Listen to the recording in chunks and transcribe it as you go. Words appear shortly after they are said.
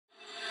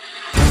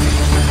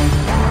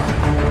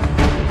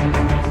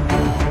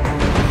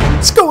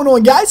What's going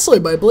on, guys?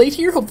 Slayed by Blade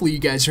here. Hopefully you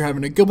guys are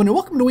having a good one, and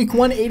welcome to week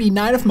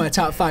 189 of my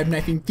top 5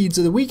 knifing feeds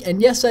of the week.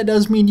 And yes, that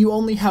does mean you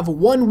only have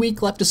 1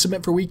 week left to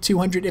submit for week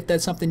 200. If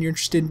that's something you're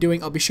interested in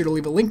doing, I'll be sure to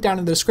leave a link down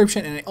in the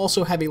description, and I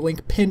also have a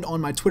link pinned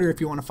on my Twitter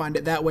if you want to find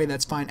it that way.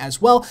 That's fine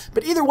as well.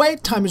 But either way,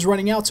 time is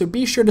running out, so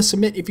be sure to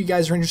submit if you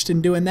guys are interested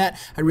in doing that.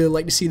 I'd really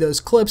like to see those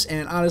clips,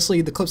 and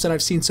honestly, the clips that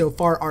I've seen so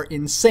far are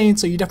insane,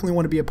 so you definitely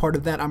want to be a part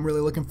of that. I'm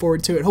really looking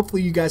forward to it.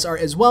 Hopefully you guys are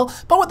as well.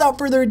 But without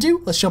further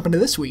ado, let's jump into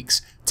this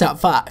week's top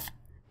 5.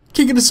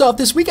 Kicking us off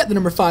this week at the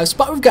number 5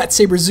 spot, we've got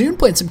Saber Zoon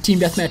playing some team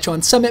deathmatch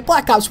on Summit.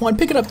 Black Ops 1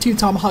 picking up 2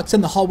 Tomahawks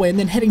in the hallway, and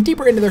then heading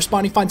deeper into their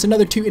spawn, he finds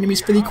another 2 enemies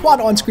for the quad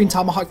on-screen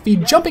Tomahawk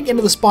feed. Jumping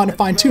into the spawn to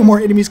find 2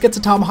 more enemies, gets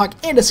a Tomahawk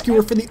and a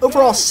skewer for the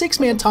overall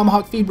 6-man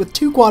Tomahawk feed with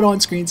 2 quad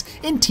on-screens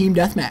in team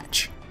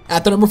deathmatch.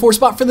 At the number 4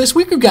 spot for this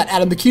week, we've got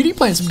Adam the Cutie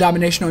playing some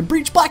domination on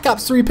Breach. Black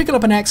Ops 3 picking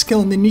up an axe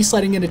kill and then knee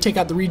sliding in to take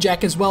out the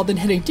rejack as well. Then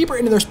heading deeper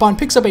into their spawn,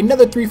 picks up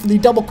another 3 for the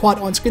double quad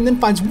on screen, then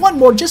finds 1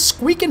 more just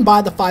squeaking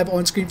by the 5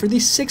 on screen for the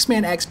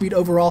 6-man axe speed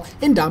overall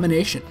in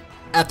domination.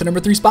 At the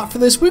number 3 spot for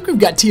this week, we've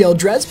got TL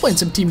Drez playing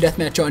some team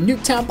deathmatch on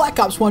Nuketown. Black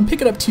Ops 1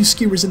 picking up 2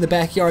 skewers in the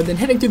backyard, then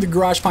heading through the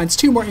garage finds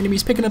 2 more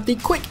enemies, picking up the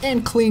quick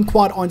and clean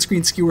quad on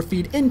screen skewer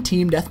feed in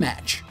team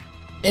deathmatch.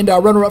 And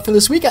our runner-up for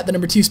this week at the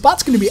number 2 spot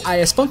is going to be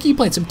IS Funky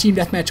playing some team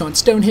deathmatch on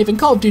Stonehaven.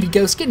 Call of Duty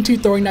Ghost getting 2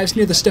 throwing knives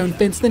near the stone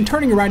fence, then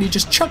turning around he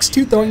just chucks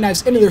 2 throwing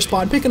knives into their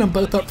spawn, picking them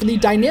both up for the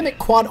dynamic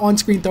quad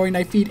on-screen throwing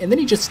knife feed, and then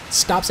he just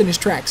stops in his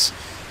tracks.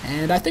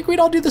 And I think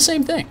we'd all do the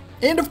same thing.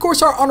 And of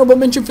course, our honorable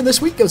mention for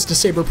this week goes to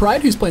Saber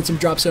Pride, who's playing some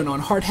Drop Zone on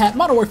Hard Hat.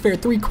 Modern Warfare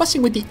 3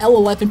 questing with the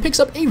L11, picks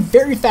up a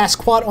very fast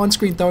quad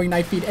on-screen throwing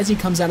knife feed as he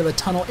comes out of the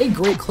tunnel. A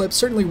great clip,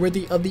 certainly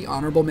worthy of the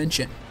honorable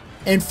mention.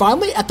 And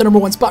finally, at the number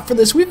 1 spot for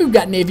this week, we've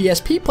got Navy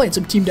SP playing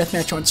some team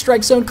deathmatch on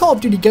Strike Zone. Call of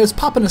Duty Ghost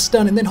popping a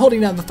stun and then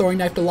holding down the throwing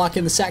knife to lock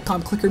in the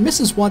SATCOM clicker.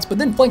 Misses once, but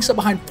then flanks up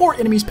behind 4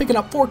 enemies, picking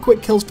up 4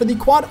 quick kills for the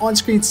quad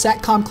on-screen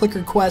SATCOM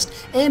clicker quest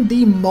and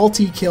the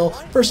multi-kill,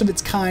 first of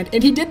its kind.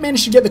 And he did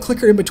manage to get the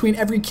clicker in between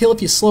every kill.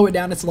 If you slow it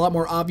down, it's a lot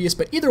more obvious.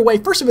 But either way,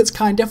 first of its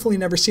kind, definitely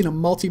never seen a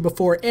multi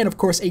before. And of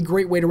course, a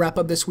great way to wrap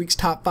up this week's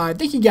top 5.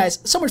 Thank you guys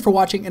so much for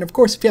watching. And of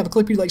course, if you have a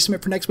clip you'd like to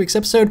submit for next week's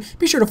episode,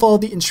 be sure to follow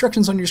the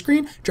instructions on your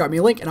screen. Drop me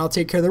a link and I'll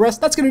take care of the rest.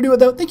 That's going to do it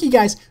though. Thank you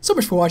guys so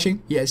much for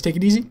watching. You guys take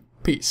it easy.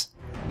 Peace.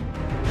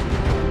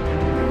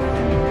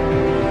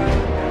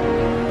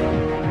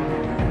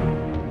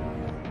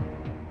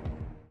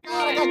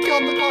 I got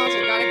killed in the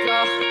closet. Gotta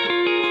go.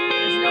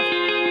 There's no.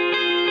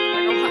 I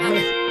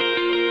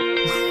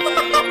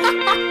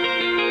don't know.